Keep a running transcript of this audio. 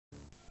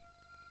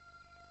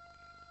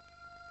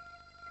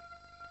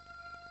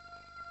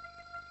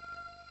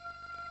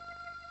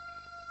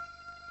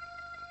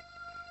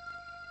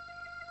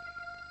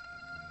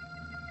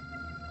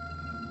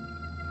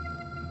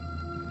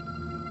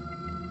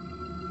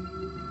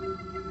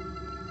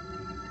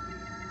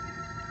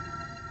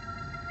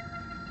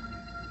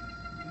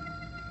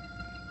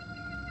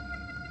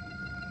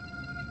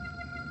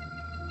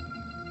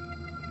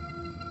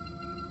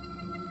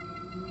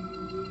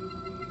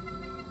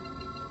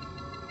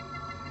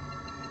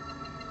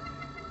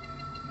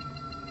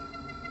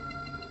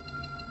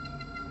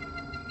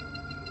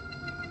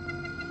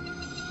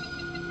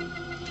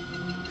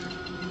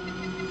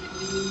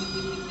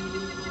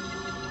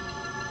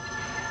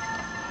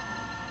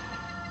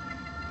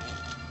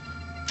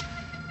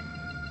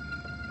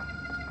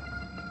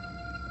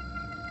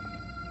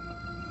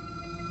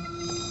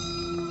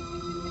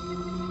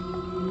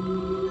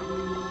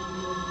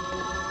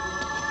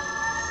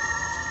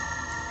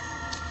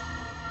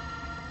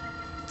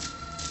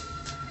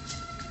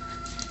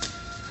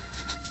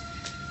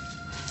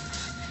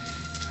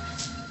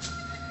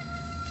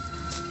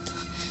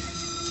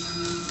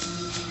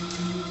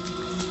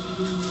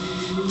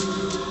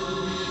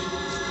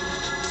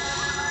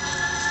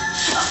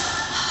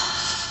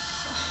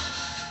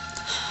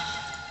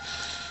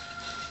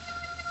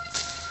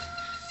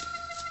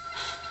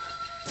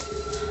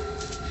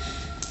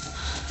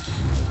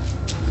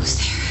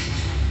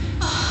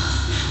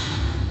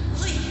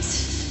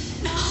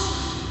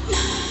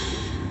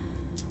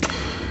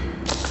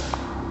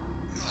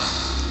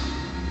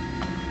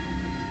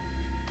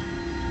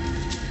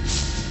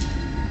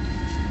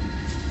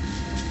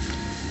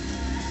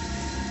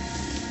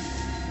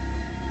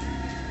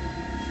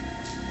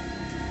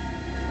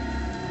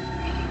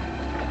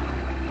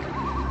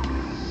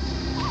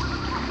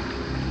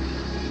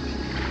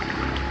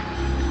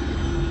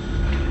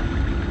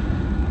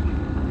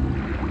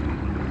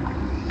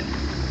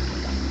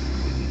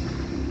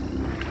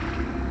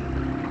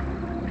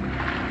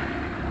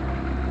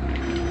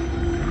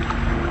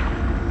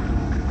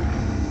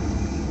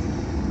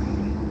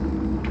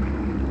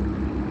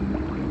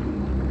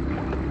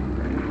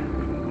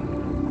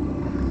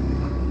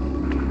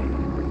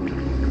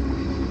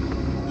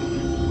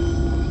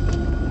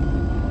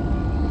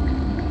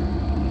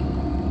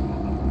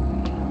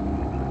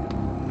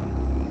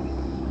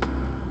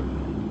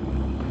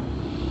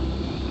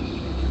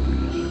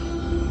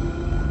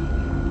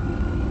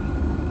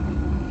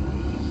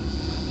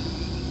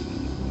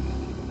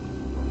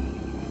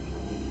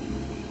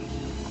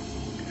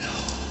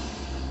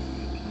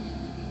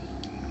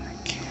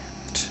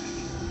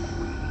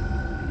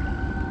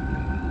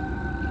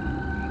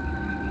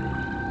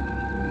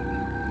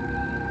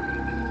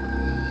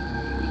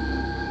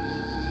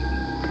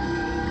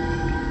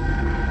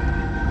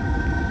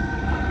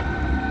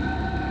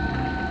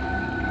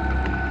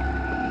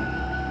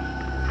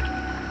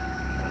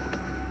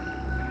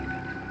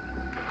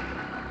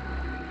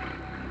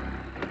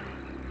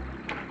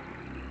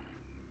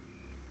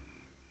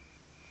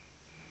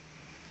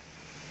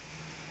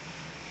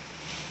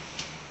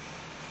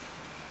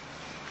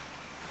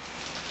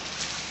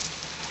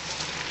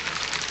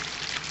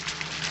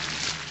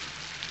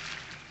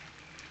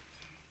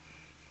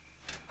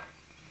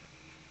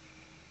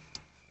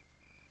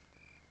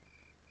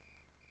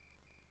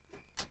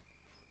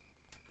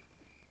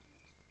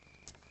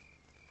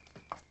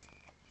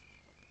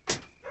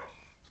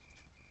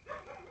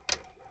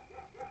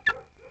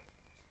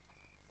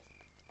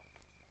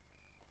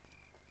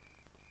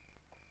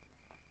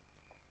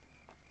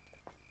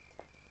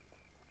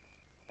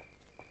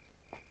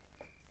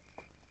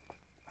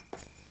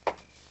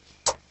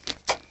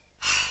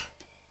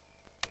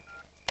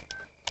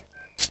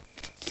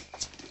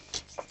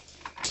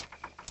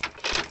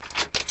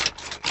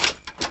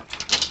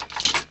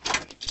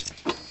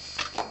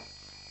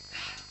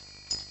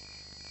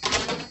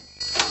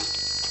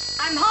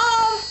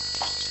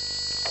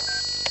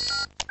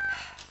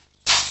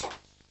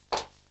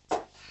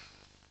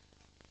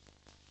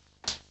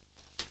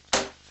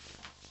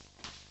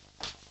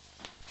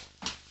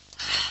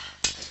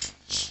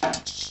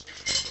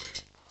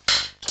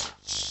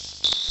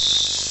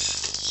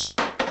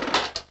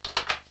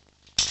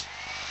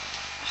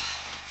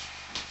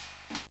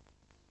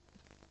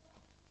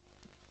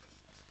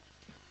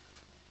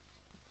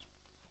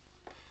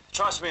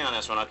trust me on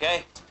this one,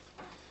 okay?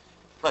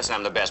 Listen,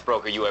 I'm the best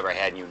broker you ever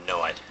had, and you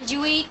know it. Did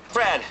you eat?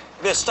 Fred,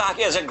 this stock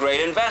is a great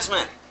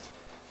investment.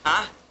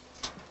 Huh?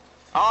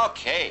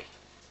 Okay.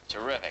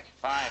 Terrific.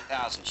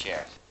 5,000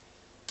 shares.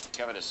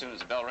 Covered as soon as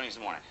the bell rings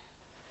in the morning.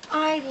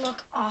 I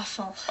look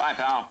awful. Bye,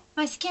 pal.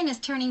 My skin is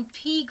turning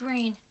pea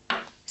green.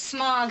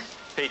 Smog.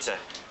 Pizza.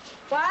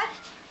 What?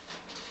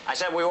 I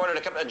said we ordered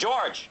a couple.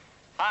 George.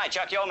 Hi,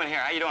 Chuck Yeoman here.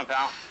 How you doing,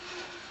 pal?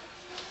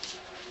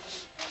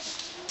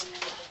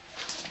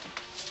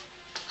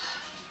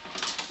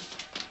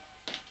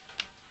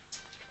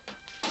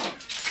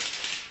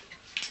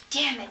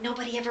 Damn it,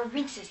 nobody ever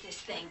rinses this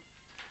thing.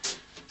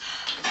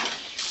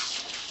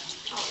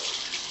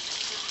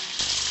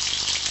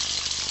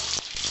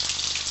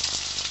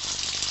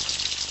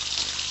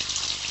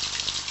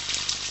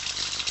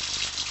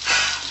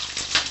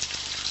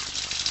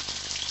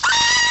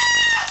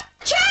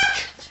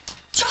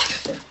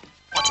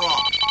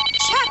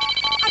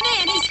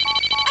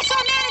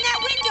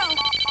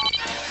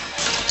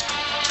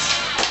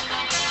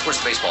 Where's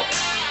the baseball bat?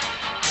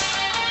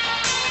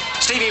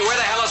 Stevie, where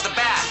the hell is the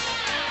bat?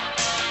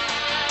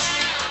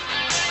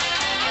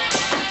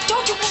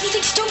 Don't do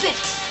anything stupid!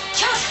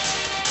 Chuck!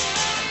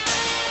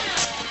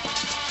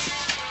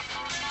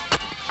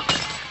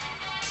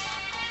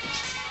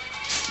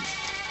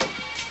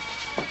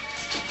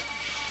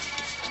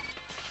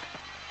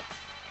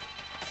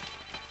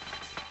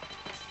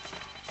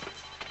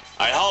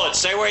 All right, hold it.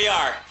 Stay where you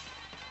are.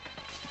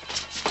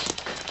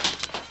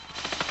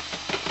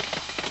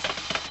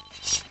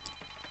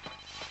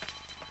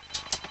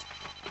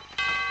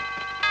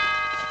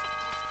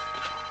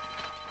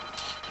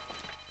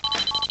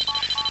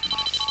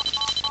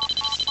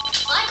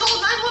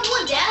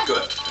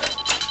 Good.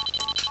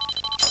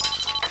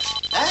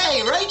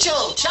 Hey,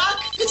 Rachel, Chuck,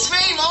 it's me,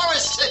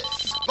 Morris.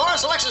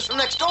 Morris Alexis from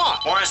next door.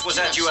 Morris, was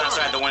that you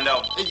outside the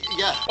window?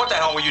 Yeah. What the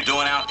hell were you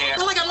doing out there?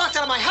 Well, I got locked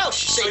out of my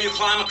house, you see. So you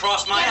climb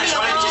across my house?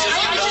 Why didn't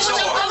you just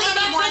open the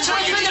door?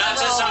 Are you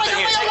nuts or something?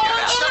 Here, take your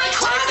bat.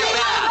 Take the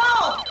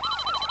bat.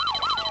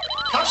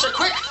 Cuffs are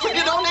quick when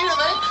you don't need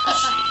them, eh?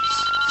 Jeez.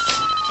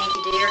 Thank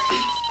you, dear.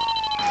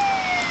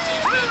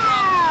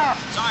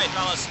 Sorry,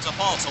 fellas, it's a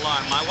false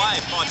alarm. My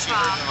wife thought she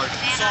heard or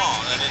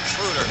saw an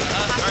intruder.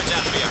 Turns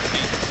out to be our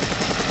neighbor.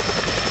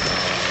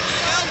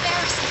 So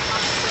embarrassing.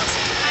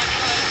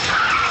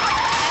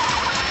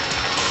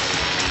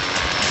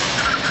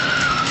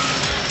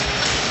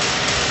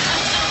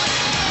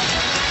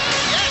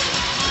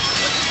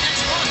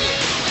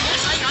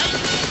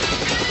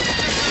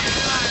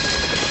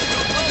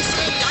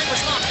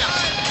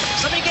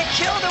 Somebody get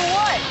killed or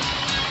what?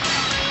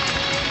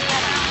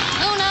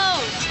 Who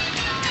knows?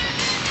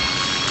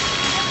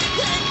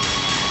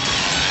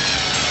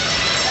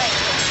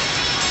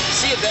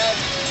 See you, Dad.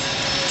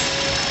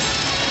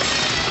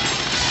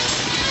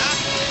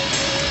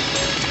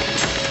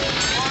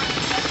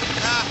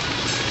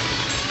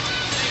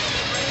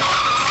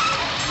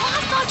 Well,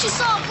 I thought you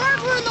saw a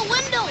burglar in the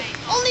window.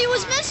 Only it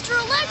was Mr.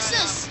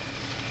 Alexis.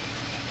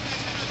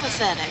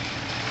 Pathetic.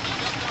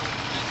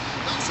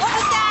 What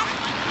was that?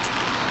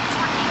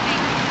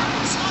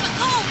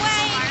 Go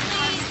away,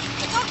 please.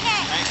 It's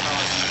okay. Thanks,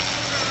 fellas.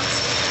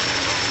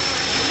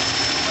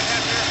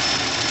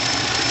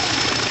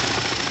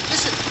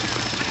 Listen,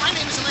 my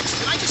name is Alexis,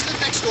 and I just live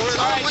next door. And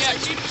all right, yeah,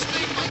 keep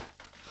speaking.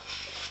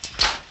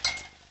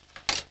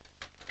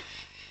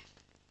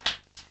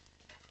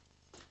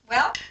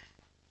 Well,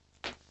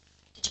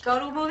 did you go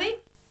to a movie?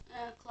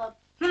 Club.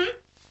 What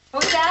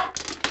was that?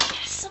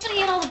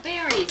 Somebody ate all the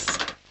berries.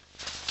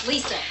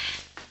 Lisa.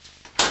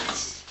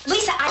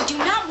 Lisa, I do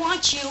not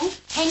want you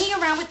hanging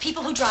around with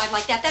people who drive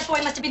like that. That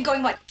boy must have been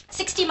going, what,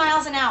 60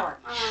 miles an hour?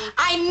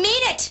 I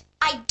mean it.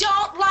 I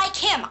don't like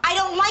him. I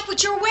don't like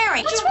what you're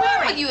wearing. What's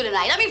wrong with you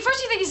tonight? I mean,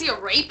 first you think you see a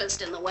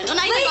rapist in the window.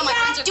 Now you think all my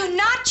friends Lisa, are... do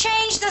not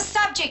change the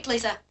subject,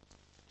 Lisa.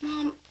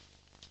 Mom,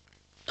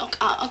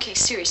 okay,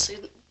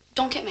 seriously,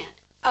 don't get mad.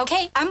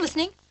 Okay, I'm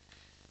listening.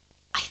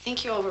 I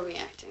think you're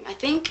overreacting. I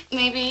think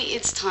maybe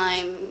it's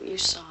time you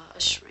saw a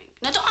shrink.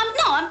 Now,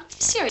 I'm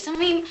serious. I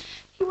mean,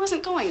 he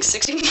wasn't going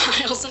 60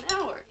 miles an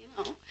hour, you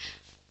know.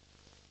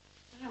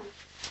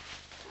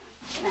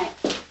 Good night.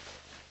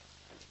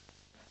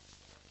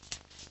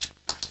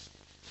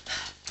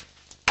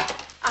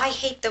 I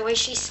hate the way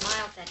she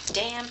smiled, that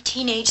damn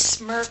teenage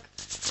smirk.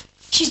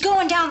 She's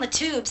going down the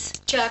tubes,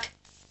 Chuck.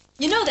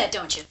 You know that,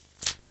 don't you?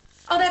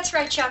 Oh, that's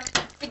right, Chuck.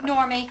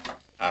 Ignore me.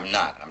 I'm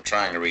not. I'm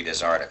trying to read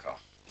this article.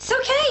 It's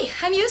okay.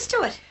 I'm used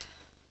to it.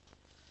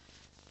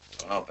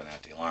 Don't open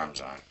that. The alarm's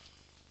on.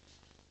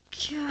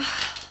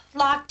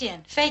 Locked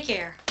in. Fake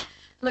air.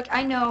 Look,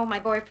 I know my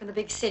boy from the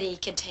big city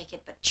can take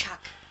it, but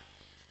Chuck,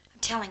 I'm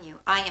telling you,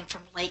 I am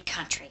from Lake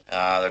Country.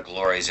 The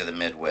glories of the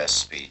Midwest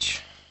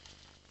speech.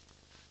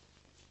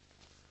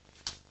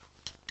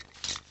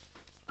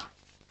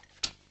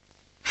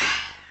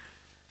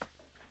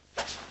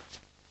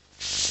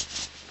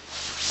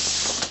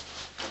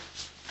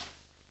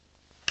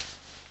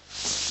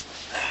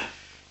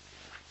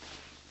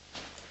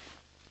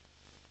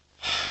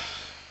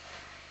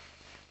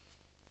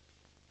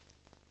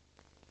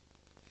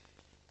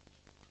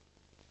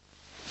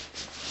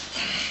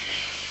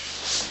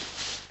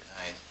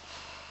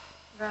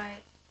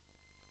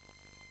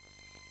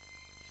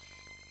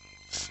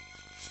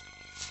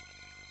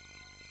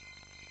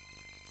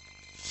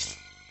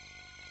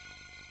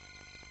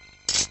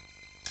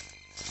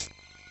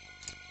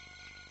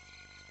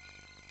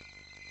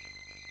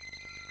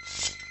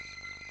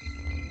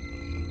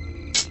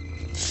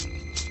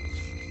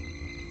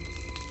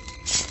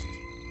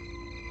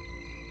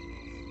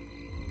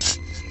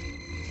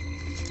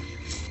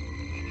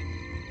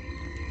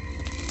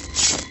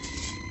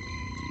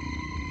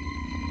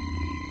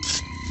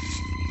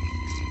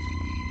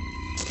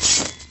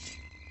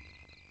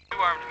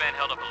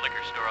 held up a liquor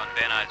store on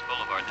Van Nuys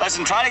Boulevard.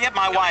 Listen, try to get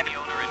my wife. The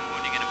owner and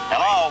wounding an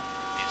employee. Hello?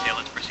 The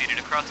assailants proceeded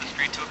across the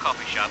street to a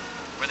coffee shop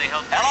where they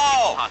held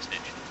Hello? people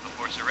hostage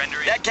before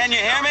surrendering. Yeah, can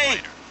you hear me?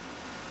 Later.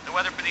 The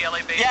weather for the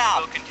LA Basin Yeah.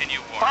 will continue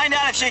warm. Find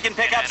out if she can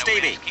pick up Santa Ana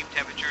Stevie. winds keep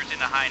temperatures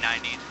in the high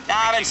 90s. Nah,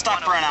 I've been reaching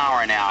stuck for an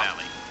hour 104 in the now.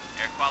 valley.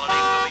 Air quality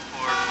will be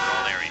poor for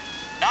all areas.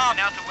 No, And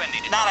now to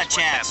Wendy to not tell a us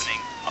what's chance. happening.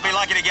 I'll be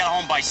lucky to get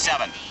home by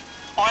 7.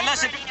 Oh, and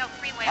listen.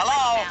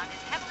 Hello?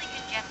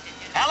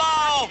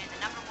 Hello?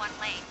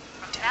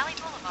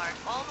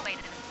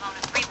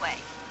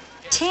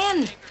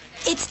 10.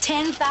 It's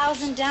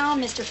 10,000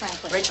 down, Mr.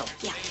 Franklin. Rachel.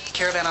 Yeah.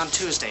 Caravan on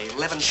Tuesday,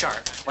 11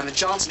 sharp, when the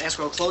Johnson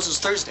escrow closes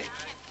Thursday.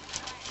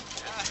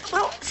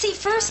 Well, see,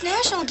 First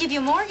National will give you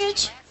a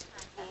mortgage.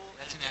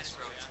 That's an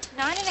escrow.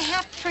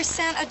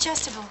 9.5%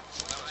 adjustable.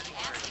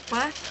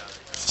 What?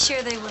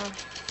 Sure they will.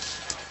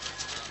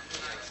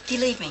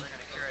 Believe me.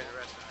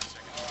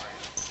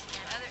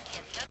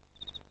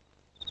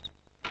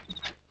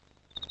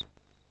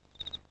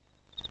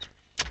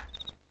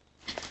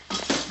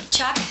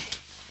 Chuck,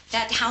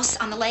 that house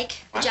on the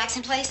lake, the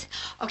Jackson place.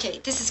 Okay,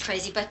 this is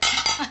crazy, but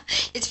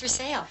it's for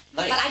sale.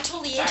 Lake? But I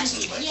told the Jackson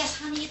agency, place? yes,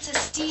 honey, it's a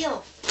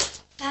steal.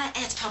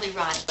 It's probably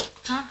rotting,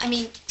 huh? I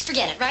mean,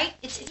 forget it, right?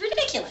 It's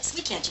ridiculous.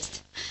 We can't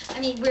just. I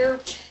mean,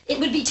 it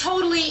would be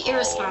totally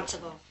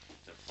irresponsible.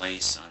 The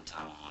place on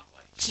Tomahawk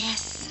Lake.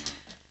 Yes.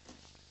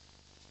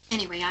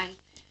 Anyway, I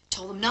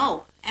told them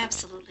no,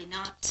 absolutely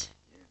not.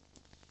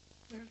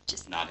 We're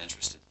just. Not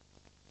interested.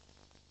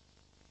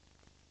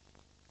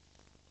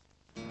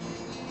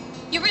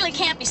 You really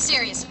can't be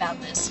serious about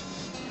this.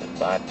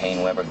 Goodbye,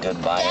 Paine-Weber.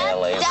 Goodbye, Dad,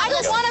 LA. Dad, I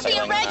don't wanna be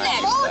a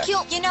redneck.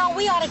 Molecule. You know,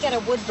 we ought to get a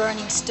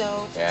wood-burning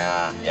stove.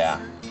 Yeah.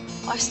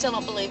 I still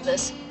don't believe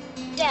this.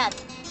 Dad,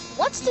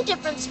 what's the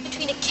difference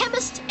between a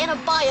chemist and a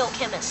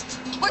biochemist?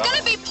 We're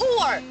gonna be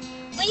poor.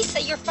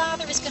 Lisa, your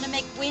father is gonna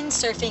make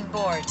windsurfing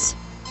boards.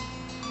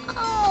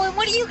 Oh, and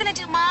what are you gonna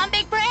do, Mom,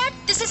 Big Brad?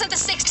 This isn't the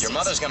 60s. Your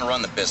mother's gonna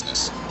run the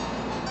business.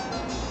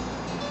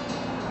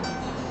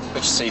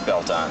 Put your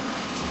seatbelt on.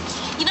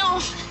 You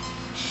know,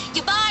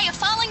 you buy a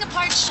falling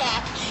apart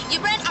shack, you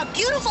rent a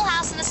beautiful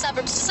house in the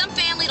suburbs to some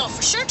family that'll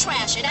for sure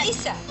trash it.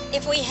 Lisa,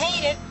 if we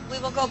hate it, we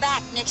will go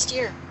back next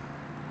year.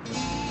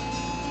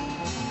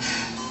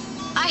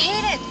 I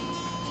hate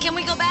it. Can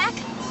we go back?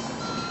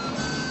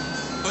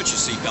 Put your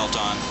seatbelt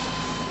on.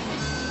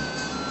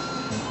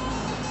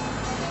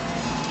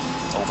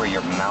 Over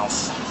your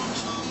mouth.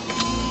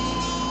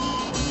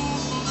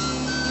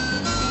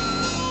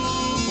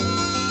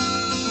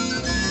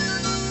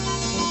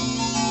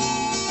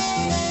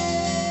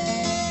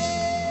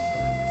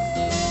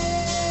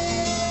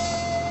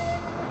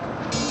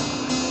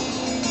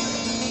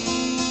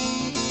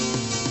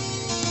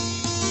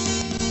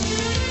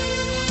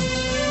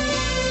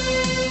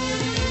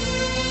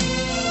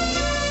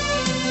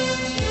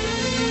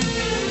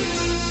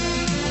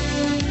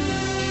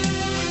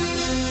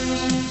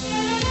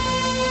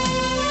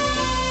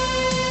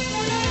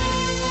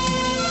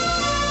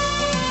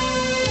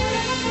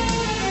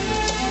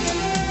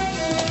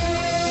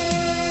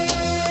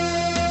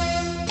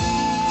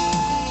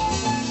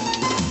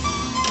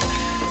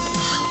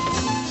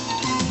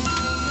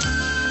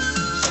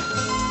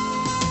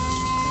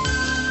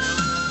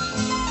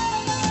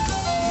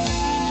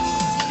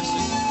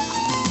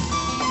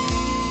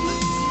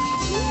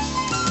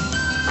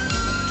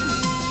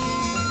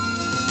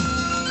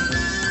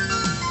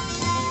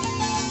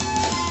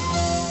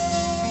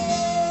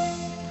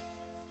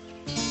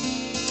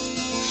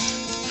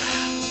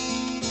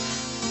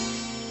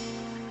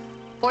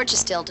 Porch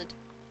is tilted.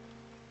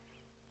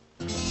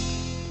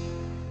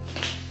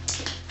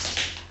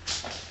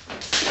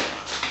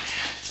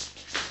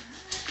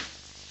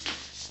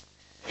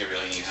 You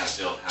really knew how to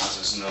build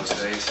houses in those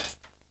days?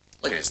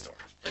 Look at this door.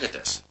 Look at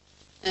this.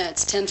 Yeah,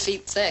 it's 10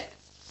 feet thick.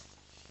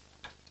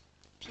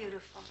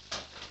 Beautiful.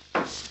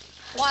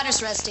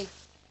 Water's resting.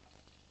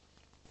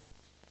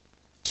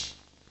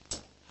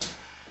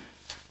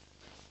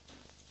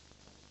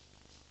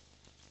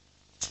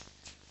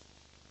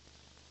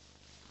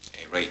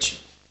 Hey, Rach.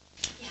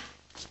 Yeah.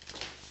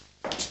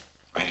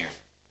 Right here.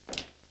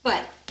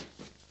 What?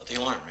 Put the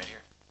alarm right here.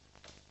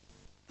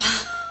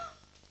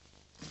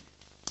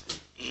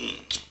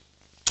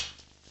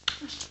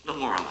 No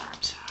more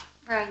alarms.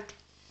 Right.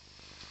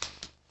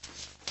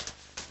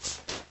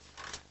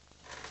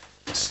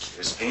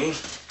 Excuse me.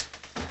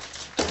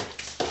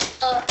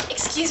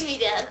 Excuse me,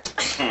 Dad.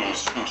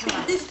 Come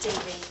on, this is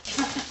Davey.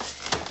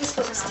 You're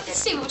supposed to stay.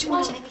 Stevie, what you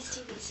want? Maybe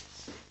Stevie's.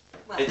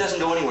 What? It doesn't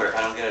go anywhere if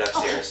I don't get it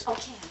upstairs. Oh,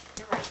 okay.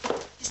 You're right.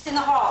 Just in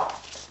the hall.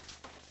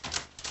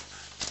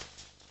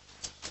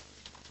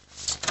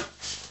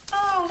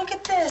 Oh, look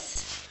at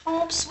this.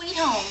 Home sweet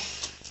home.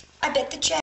 I bet the Jack